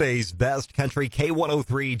Today's best country,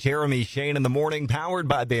 K103, Jeremy Shane in the morning, powered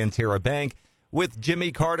by Banterra Bank with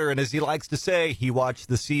Jimmy Carter. And as he likes to say, he watched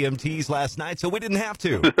the CMTs last night, so we didn't have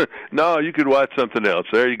to. No, you could watch something else.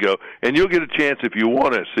 There you go. And you'll get a chance if you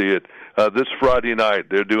want to see it. This Friday night,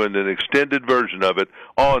 they're doing an extended version of it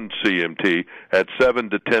on CMT at 7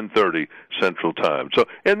 to 10:30 Central Time. So,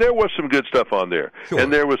 and there was some good stuff on there. Sure.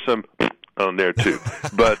 And there was some on there too.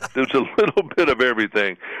 But there's a little bit of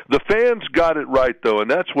everything. The fans got it right, though, and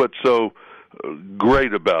that's what's so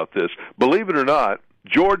great about this. Believe it or not,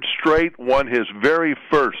 George Strait won his very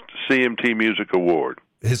first CMT Music Award.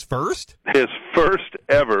 His first? His first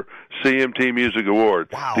ever CMT Music Award.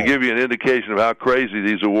 Wow. To give you an indication of how crazy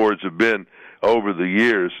these awards have been over the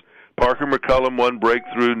years. Parker McCullum won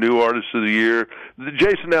Breakthrough, New Artist of the Year. The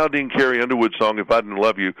Jason Aldean, Carrie Underwood song, If I Didn't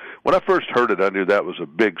Love You. When I first heard it, I knew that was a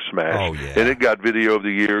big smash. Oh, yeah. And it got Video of the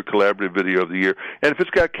Year, Collaborative Video of the Year. And if it's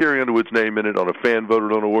got Carrie Underwood's name in it on a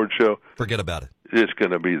fan-voted-on award show, forget about it. It's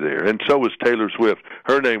going to be there. And so was Taylor Swift.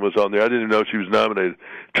 Her name was on there. I didn't even know she was nominated.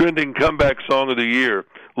 Trending Comeback Song of the Year,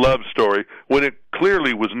 Love Story, when it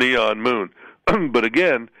clearly was Neon Moon. But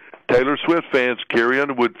again, Taylor Swift fans, Carrie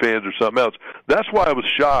Underwood fans, or something else. That's why I was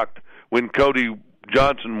shocked when Cody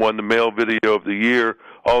Johnson won the Male Video of the Year,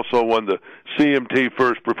 also won the CMT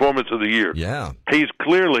First Performance of the Year. Yeah. He's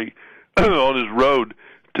clearly on his road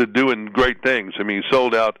to doing great things. I mean, he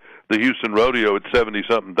sold out the Houston Rodeo at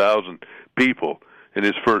 70-something thousand people in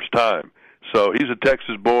his first time. So he's a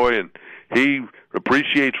Texas boy, and he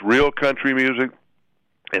appreciates real country music,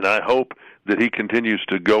 and I hope that he continues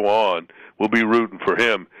to go on. We'll be rooting for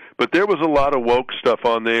him. But there was a lot of woke stuff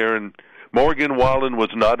on there, and Morgan Wallen was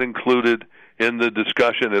not included in the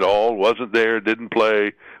discussion at all, wasn't there, didn't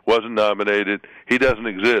play, wasn't nominated. He doesn't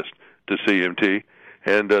exist to CMT,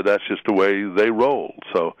 and that's just the way they roll.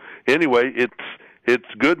 So anyway, it's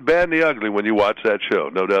good, bad, and the ugly when you watch that show,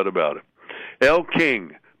 no doubt about it. Elle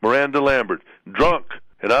King, Miranda Lambert, Drunk,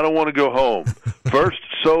 and I Don't Want to Go Home. First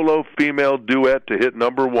solo female duet to hit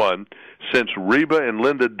 #1 since Reba and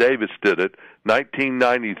Linda Davis did it,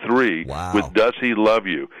 1993, wow, with Does He Love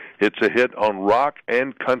You? It's a hit on rock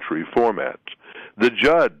and country formats. The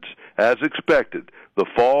Judds, as expected, the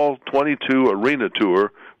Fall 22 Arena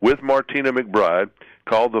Tour with Martina McBride,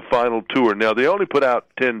 called the Final Tour. Now, they only put out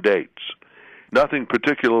 10 dates. Nothing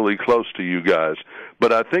particularly close to you guys,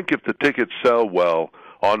 but I think if the tickets sell well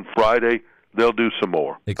on Friday, they'll do some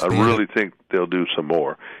more. Expand. I really think they'll do some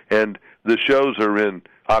more. And the shows are in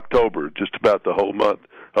October, just about the whole month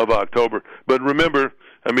of October. But remember,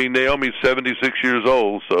 I mean, Naomi's 76 years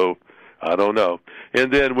old, so I don't know.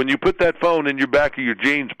 And then when you put that phone in your back of your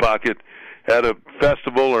jeans pocket at a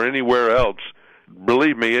festival or anywhere else,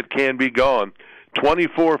 believe me, it can be gone.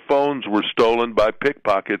 24 phones were stolen by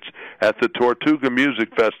pickpockets at the Tortuga Music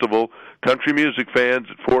Festival, country music fans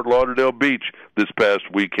at Fort Lauderdale Beach this past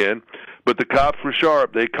weekend. But the cops were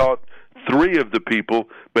sharp. They caught 3 of the people,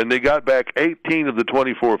 but they got back 18 of the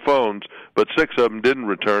 24 phones, but 6 of them didn't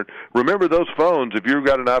return. Remember those phones, if you've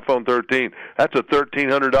got an iPhone 13, that's a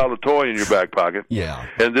 $1,300 toy in your back pocket. Yeah.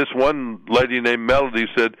 And this one lady named Melody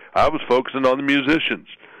said, I was focusing on the musicians.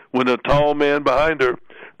 When a tall man behind her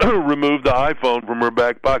removed the iPhone from her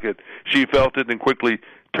back pocket, she felt it and quickly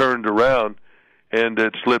turned around, and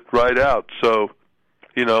it slipped right out. So,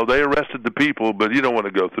 you know, they arrested the people, but you don't want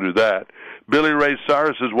to go through that. Billy Ray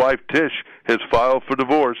Cyrus's wife, Tish, has filed for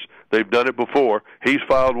divorce. They've done it before. He's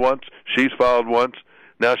filed once. She's filed once.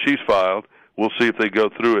 Now she's filed. We'll see if they go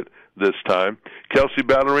through it this time. Kelsey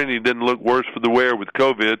Ballerini didn't look worse for the wear with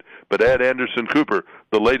COVID, but Ed Anderson Cooper,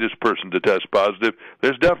 the latest person to test positive.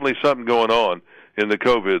 There's definitely something going on in the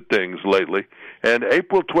COVID things lately. And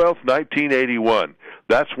April 12th, 1981,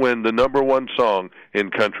 that's when the #1 song in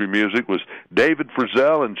country music was David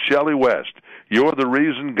Frizzell and Shelley West, You're the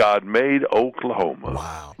Reason God Made Oklahoma.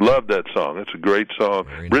 Wow. Love that song. It's a great song.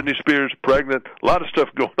 Very Britney Spears, pregnant. A lot of stuff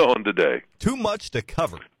going on today. Too much to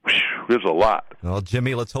cover. Whew, there's a lot. Well,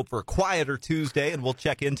 Jimmy, let's hope for a quieter Tuesday, and we'll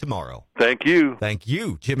check in tomorrow. Thank you. Thank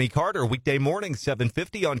you. Jimmy Carter, weekday morning,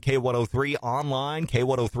 7:50 on K103, online,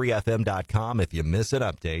 K103FM.com. If you miss an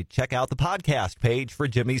update, check out the podcast page for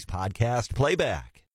Jimmy's podcast playback.